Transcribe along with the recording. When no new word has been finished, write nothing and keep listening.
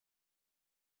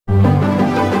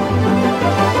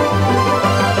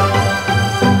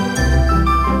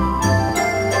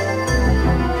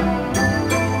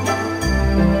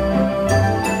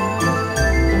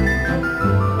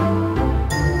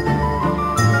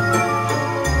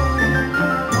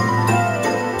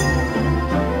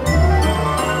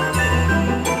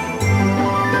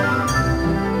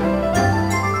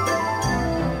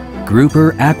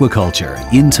Grouper aquaculture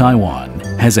in Taiwan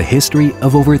has a history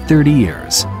of over 30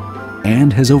 years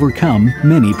and has overcome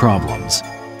many problems.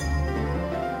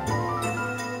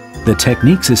 The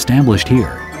techniques established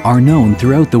here are known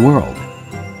throughout the world,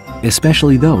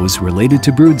 especially those related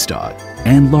to broodstock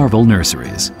and larval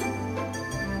nurseries.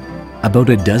 About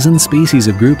a dozen species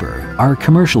of grouper are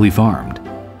commercially farmed,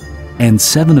 and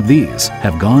 7 of these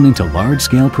have gone into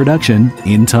large-scale production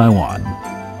in Taiwan.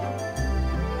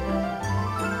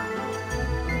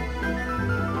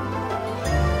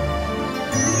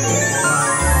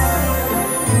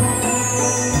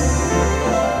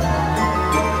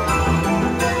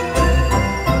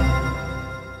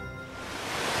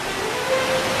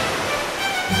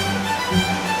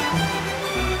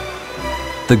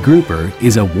 The grouper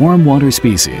is a warm water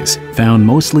species found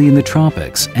mostly in the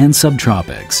tropics and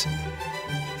subtropics.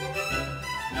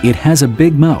 It has a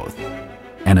big mouth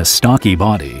and a stocky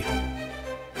body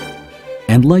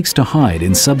and likes to hide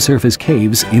in subsurface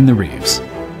caves in the reefs.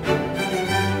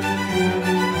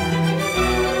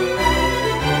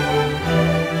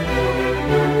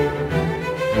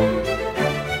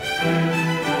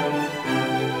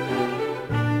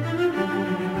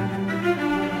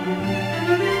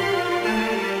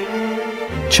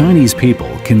 Chinese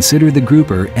people consider the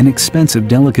grouper an expensive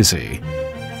delicacy.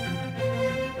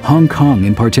 Hong Kong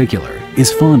in particular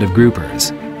is fond of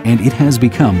groupers, and it has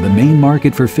become the main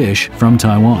market for fish from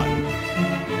Taiwan.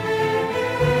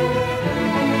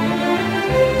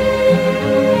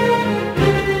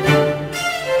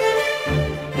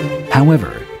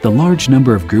 However, the large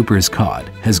number of groupers caught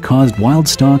has caused wild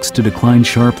stocks to decline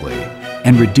sharply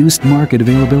and reduced market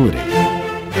availability.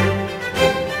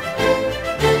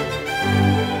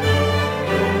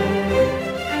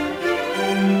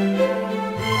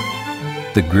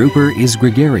 The grouper is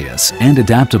gregarious and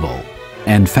adaptable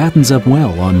and fattens up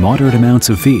well on moderate amounts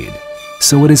of feed,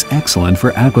 so it is excellent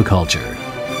for aquaculture.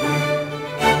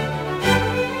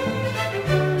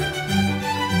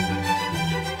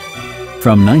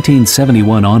 From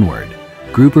 1971 onward,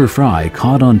 grouper fry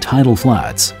caught on tidal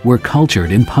flats were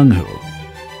cultured in Penghu.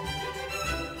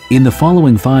 In the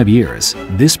following 5 years,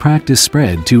 this practice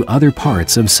spread to other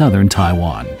parts of southern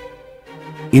Taiwan.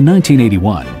 In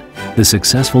 1981, the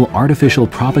successful artificial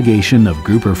propagation of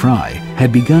grouper fry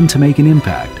had begun to make an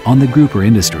impact on the grouper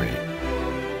industry.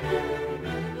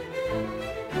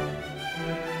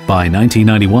 By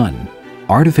 1991,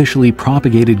 artificially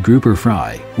propagated grouper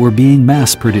fry were being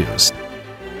mass-produced.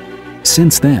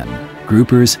 Since then,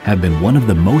 groupers have been one of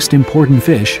the most important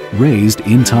fish raised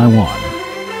in Taiwan.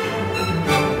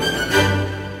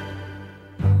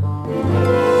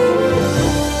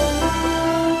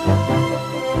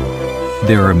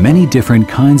 There are many different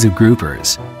kinds of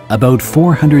groupers, about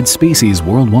 400 species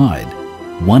worldwide,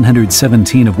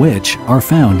 117 of which are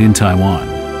found in Taiwan.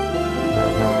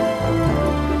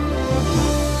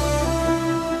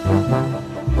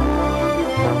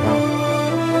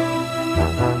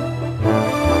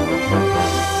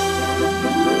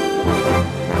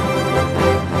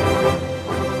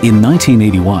 In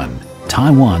 1981,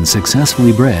 Taiwan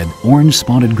successfully bred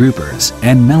orange-spotted groupers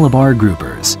and Malabar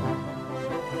groupers.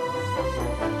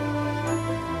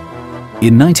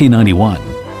 In 1991,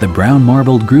 the brown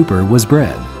marbled grouper was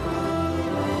bred.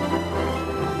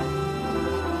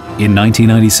 In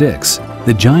 1996,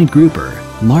 the giant grouper,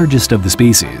 largest of the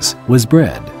species, was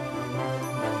bred.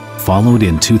 Followed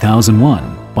in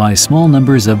 2001 by small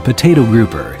numbers of potato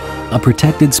grouper, a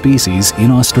protected species in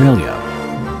Australia.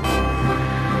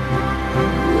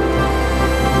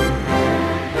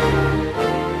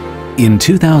 In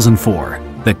 2004,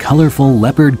 the colorful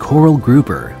leopard coral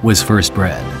grouper was first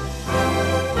bred.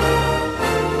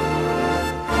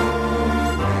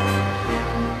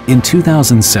 In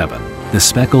 2007, the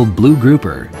speckled blue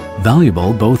grouper,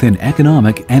 valuable both in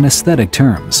economic and aesthetic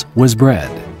terms, was bred.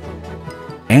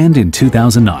 And in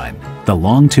 2009, the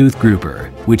long-toothed grouper,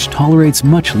 which tolerates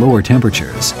much lower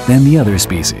temperatures than the other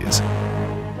species.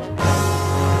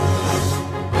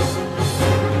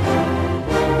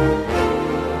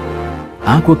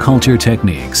 Aquaculture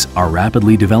techniques are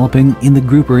rapidly developing in the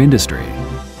grouper industry.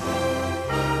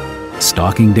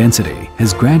 Stocking density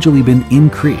has gradually been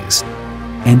increased,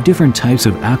 and different types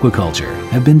of aquaculture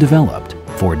have been developed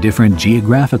for different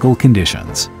geographical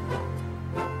conditions.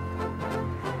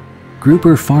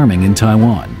 Grouper farming in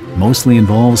Taiwan mostly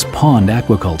involves pond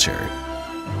aquaculture.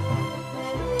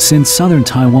 Since southern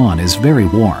Taiwan is very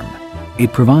warm,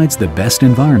 it provides the best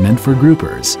environment for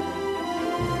groupers.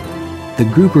 The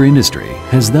grouper industry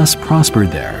has thus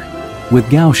prospered there, with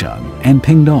Kaohsiung and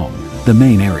Pingdong the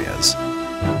main areas.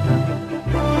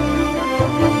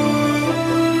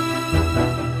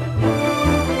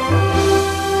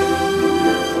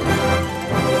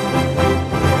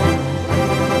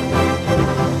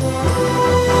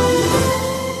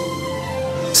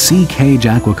 Sea cage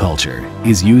aquaculture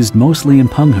is used mostly in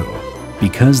Penghu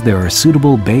because there are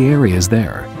suitable bay areas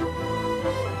there.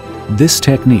 This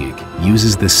technique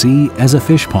uses the sea as a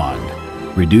fish pond,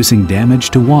 reducing damage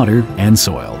to water and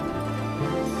soil.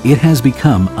 It has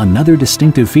become another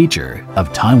distinctive feature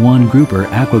of Taiwan grouper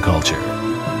aquaculture.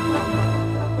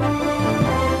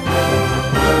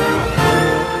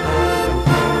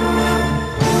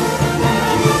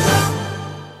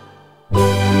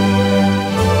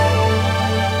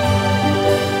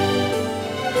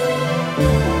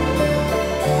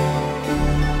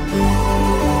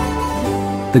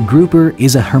 The grouper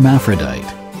is a hermaphrodite,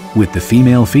 with the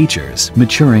female features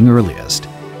maturing earliest.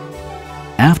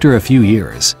 After a few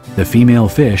years, the female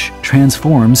fish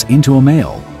transforms into a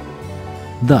male.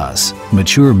 Thus,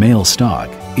 mature male stock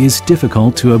is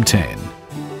difficult to obtain.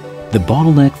 The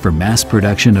bottleneck for mass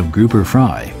production of grouper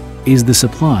fry is the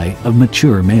supply of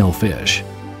mature male fish.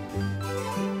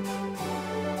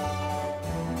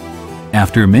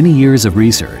 After many years of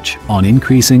research on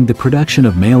increasing the production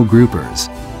of male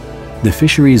groupers, the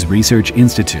Fisheries Research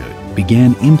Institute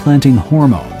began implanting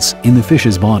hormones in the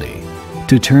fish's body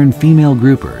to turn female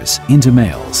groupers into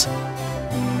males.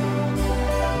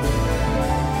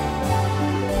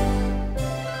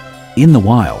 In the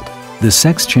wild, the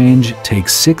sex change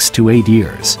takes 6 to 8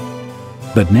 years,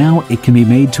 but now it can be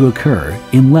made to occur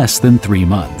in less than 3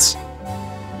 months.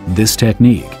 This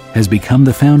technique has become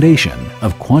the foundation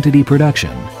of quantity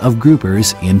production of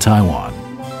groupers in Taiwan.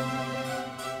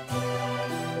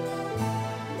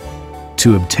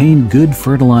 To obtain good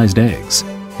fertilized eggs,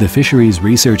 the Fisheries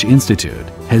Research Institute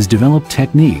has developed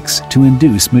techniques to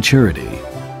induce maturity.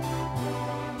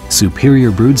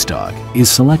 Superior broodstock is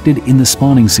selected in the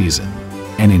spawning season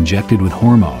and injected with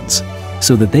hormones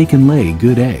so that they can lay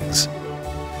good eggs.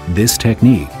 This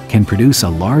technique can produce a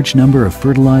large number of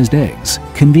fertilized eggs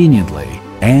conveniently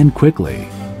and quickly.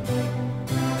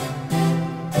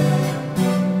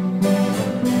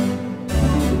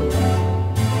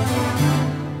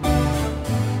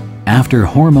 After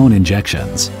hormone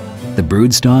injections, the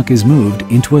broodstock is moved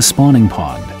into a spawning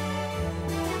pond.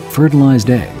 Fertilized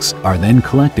eggs are then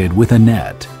collected with a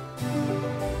net.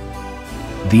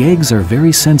 The eggs are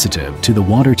very sensitive to the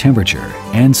water temperature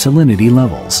and salinity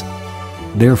levels.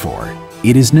 Therefore,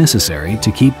 it is necessary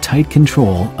to keep tight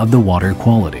control of the water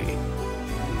quality.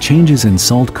 Changes in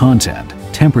salt content,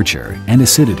 temperature, and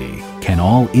acidity can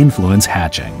all influence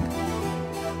hatching.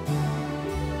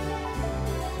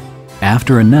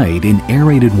 After a night in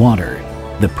aerated water,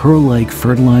 the pearl-like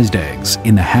fertilized eggs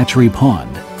in the hatchery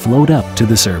pond float up to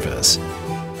the surface.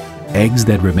 Eggs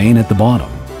that remain at the bottom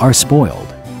are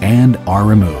spoiled and are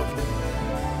removed.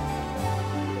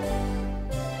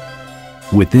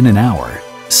 Within an hour,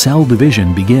 cell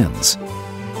division begins.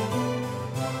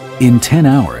 In 10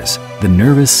 hours, the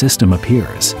nervous system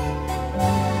appears.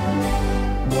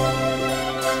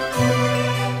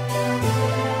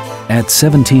 At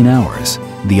 17 hours,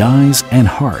 the eyes and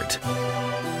heart.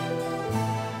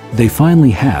 They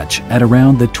finally hatch at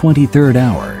around the 23rd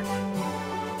hour.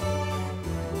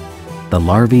 The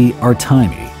larvae are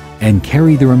tiny and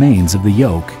carry the remains of the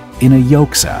yolk in a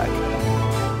yolk sac.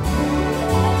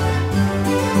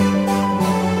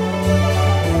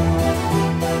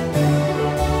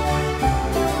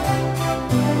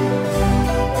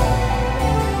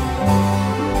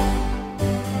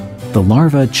 The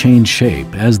larvae change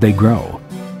shape as they grow.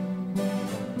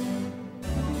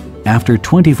 After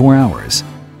 24 hours,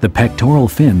 the pectoral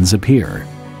fins appear.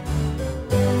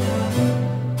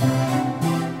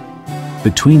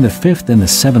 Between the 5th and the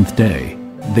 7th day,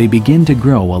 they begin to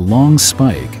grow a long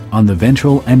spike on the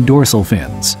ventral and dorsal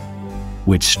fins,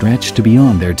 which stretch to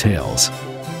beyond their tails.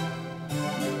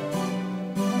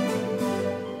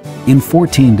 In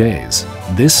 14 days,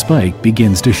 this spike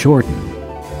begins to shorten,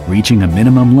 reaching a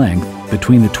minimum length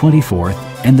between the 24th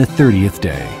and the 30th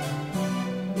day.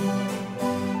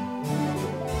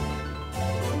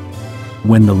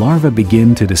 When the larvae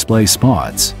begin to display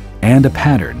spots and a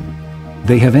pattern,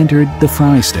 they have entered the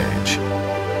fry stage.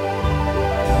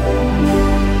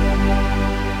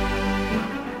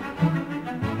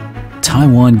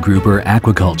 Taiwan grouper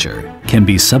aquaculture can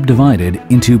be subdivided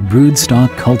into broodstock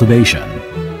cultivation,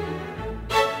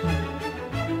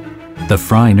 the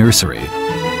fry nursery,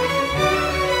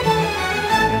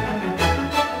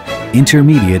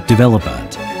 intermediate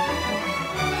development,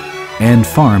 and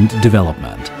farmed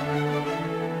development.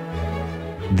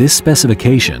 This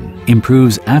specification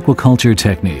improves aquaculture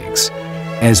techniques,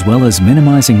 as well as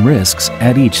minimizing risks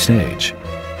at each stage.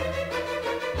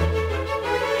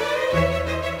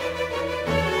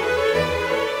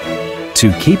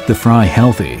 To keep the fry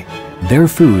healthy, their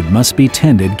food must be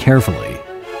tended carefully.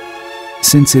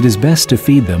 since it is best to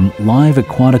feed them live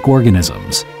aquatic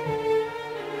organisms.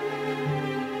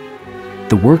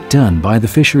 The work done by the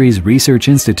Fisheries Research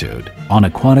Institute on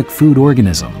aquatic food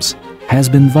organisms has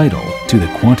been vital to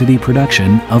the quantity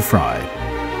production of fry.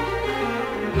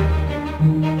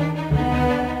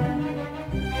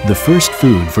 The first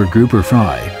food for grouper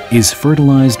fry is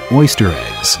fertilized oyster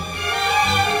eggs.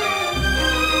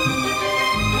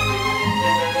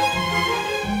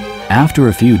 After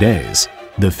a few days,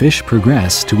 the fish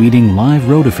progress to eating live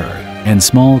rotifer and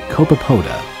small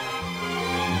copepoda.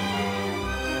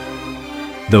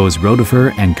 Those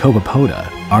rotifer and copepoda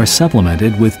are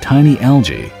supplemented with tiny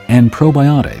algae and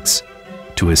probiotics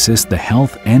to assist the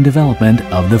health and development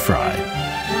of the fry.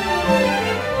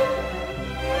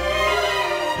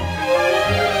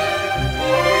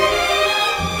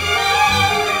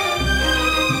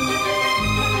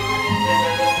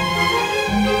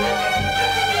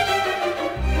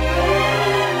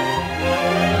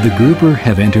 The grouper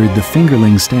have entered the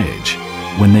fingerling stage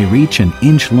when they reach an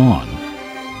inch long.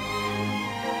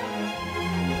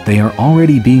 They are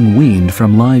already being weaned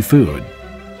from live food.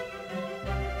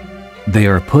 They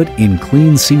are put in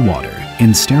clean seawater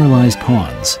in sterilized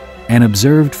ponds and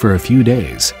observed for a few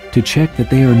days to check that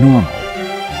they are normal.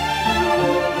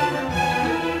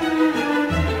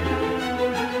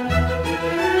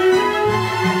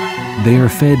 They are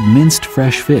fed minced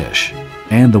fresh fish,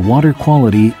 and the water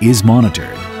quality is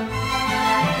monitored.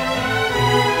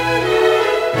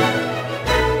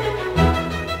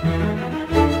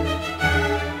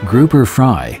 Grouper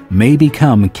fry may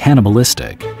become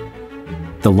cannibalistic.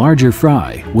 The larger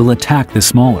fry will attack the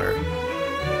smaller.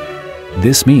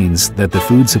 This means that the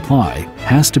food supply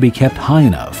has to be kept high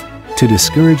enough to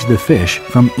discourage the fish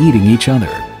from eating each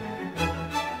other.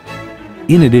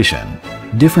 In addition,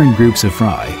 different groups of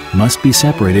fry must be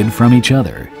separated from each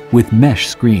other with mesh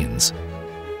screens.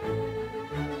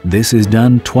 This is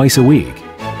done twice a week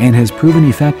and has proven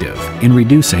effective in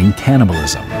reducing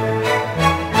cannibalism.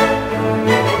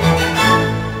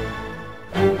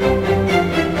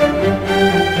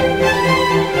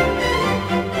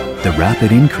 The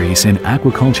rapid increase in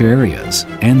aquaculture areas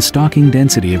and stocking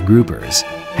density of groupers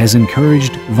has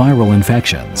encouraged viral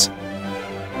infections.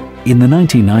 In the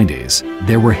 1990s,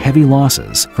 there were heavy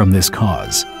losses from this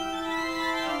cause.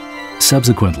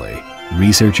 Subsequently,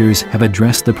 researchers have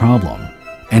addressed the problem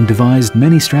and devised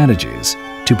many strategies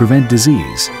to prevent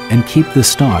disease and keep the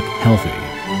stock healthy.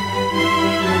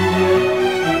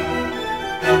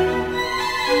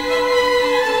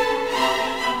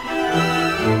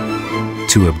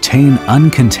 To obtain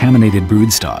uncontaminated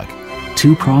broodstock,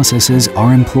 two processes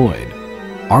are employed: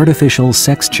 artificial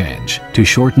sex change to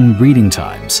shorten breeding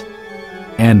times,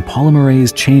 and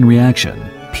polymerase chain reaction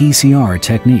 (PCR)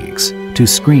 techniques to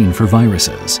screen for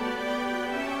viruses.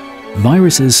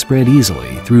 Viruses spread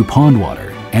easily through pond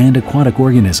water and aquatic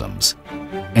organisms,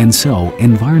 and so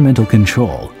environmental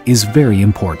control is very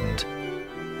important.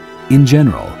 In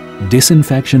general,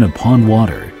 disinfection of pond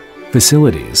water,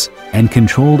 facilities, and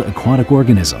controlled aquatic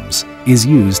organisms is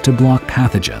used to block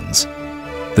pathogens.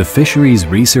 The Fisheries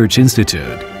Research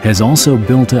Institute has also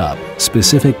built up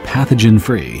specific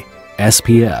pathogen-free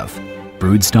SPF,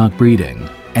 broodstock breeding,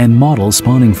 and model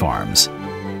spawning farms.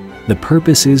 The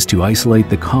purpose is to isolate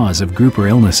the cause of grouper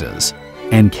illnesses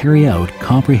and carry out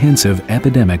comprehensive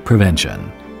epidemic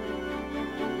prevention.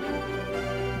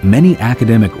 Many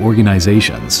academic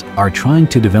organizations are trying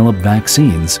to develop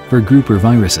vaccines for grouper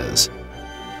viruses.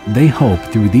 They hope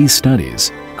through these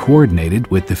studies, coordinated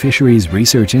with the Fisheries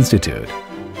Research Institute,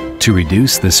 to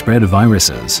reduce the spread of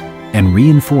viruses and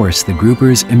reinforce the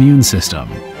grouper's immune system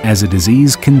as a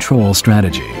disease control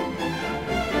strategy.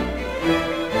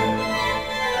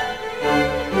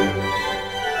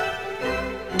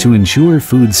 To ensure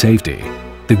food safety,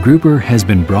 the grouper has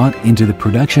been brought into the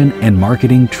production and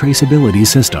marketing traceability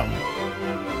system.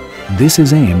 This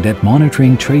is aimed at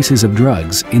monitoring traces of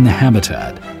drugs in the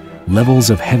habitat, levels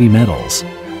of heavy metals,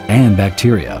 and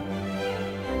bacteria.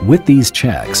 With these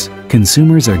checks,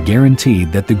 consumers are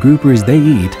guaranteed that the groupers they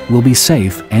eat will be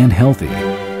safe and healthy.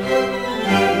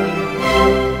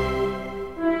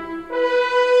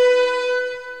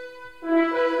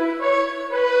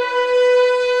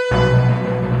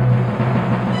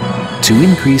 To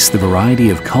increase the variety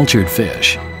of cultured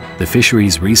fish, the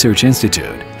Fisheries Research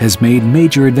Institute has made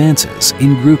major advances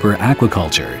in grouper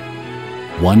aquaculture.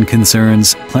 One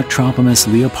concerns Plectropomus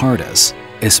leopardus,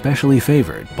 especially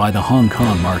favored by the Hong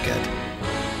Kong market.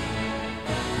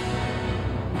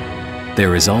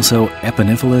 There is also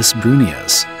Epinephelus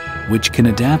bruneus, which can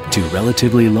adapt to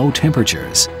relatively low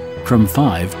temperatures from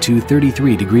 5 to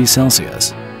 33 degrees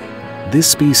Celsius. This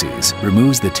species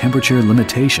removes the temperature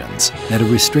limitations that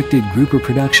have restricted grouper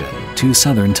production to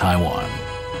southern Taiwan.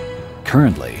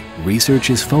 Currently, research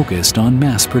is focused on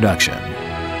mass production.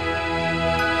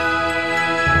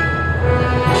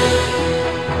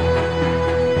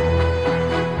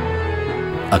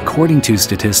 According to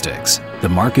statistics, the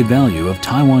market value of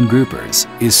Taiwan groupers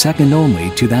is second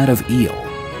only to that of eel.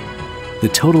 The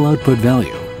total output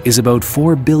value is about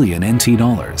 4 billion NT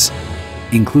dollars,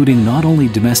 including not only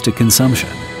domestic consumption,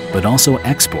 but also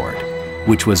export,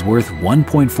 which was worth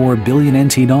 1.4 billion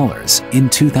NT dollars in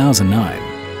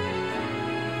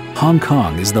 2009. Hong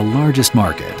Kong is the largest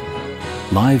market.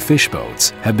 Live fish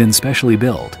boats have been specially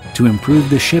built to improve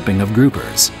the shipping of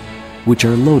groupers, which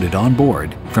are loaded on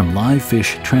board from live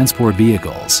fish transport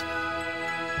vehicles.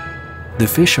 The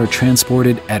fish are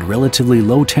transported at relatively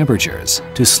low temperatures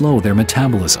to slow their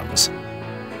metabolisms.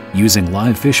 Using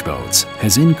live fish boats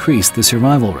has increased the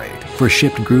survival rate for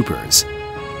shipped groupers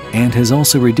and has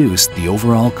also reduced the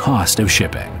overall cost of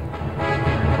shipping.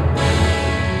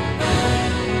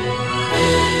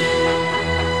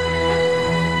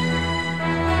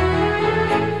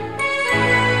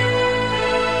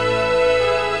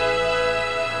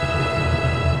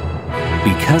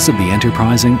 Because of the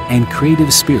enterprising and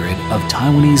creative spirit of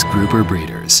Taiwanese grouper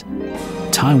breeders,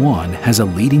 Taiwan has a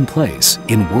leading place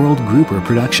in world grouper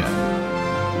production.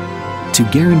 To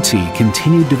guarantee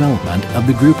continued development of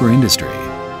the grouper industry,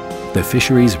 the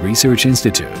Fisheries Research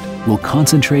Institute will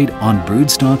concentrate on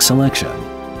broodstock selection,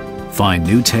 find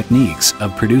new techniques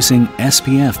of producing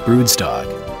SPF broodstock,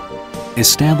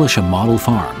 establish a model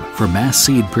farm for mass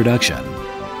seed production,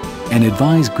 and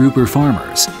advise grouper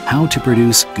farmers how to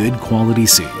produce good quality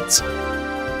seeds.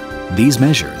 These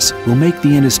measures will make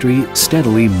the industry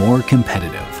steadily more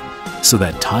competitive so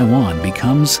that Taiwan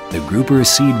becomes the grouper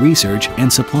seed research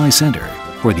and supply center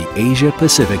for the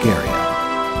Asia-Pacific area.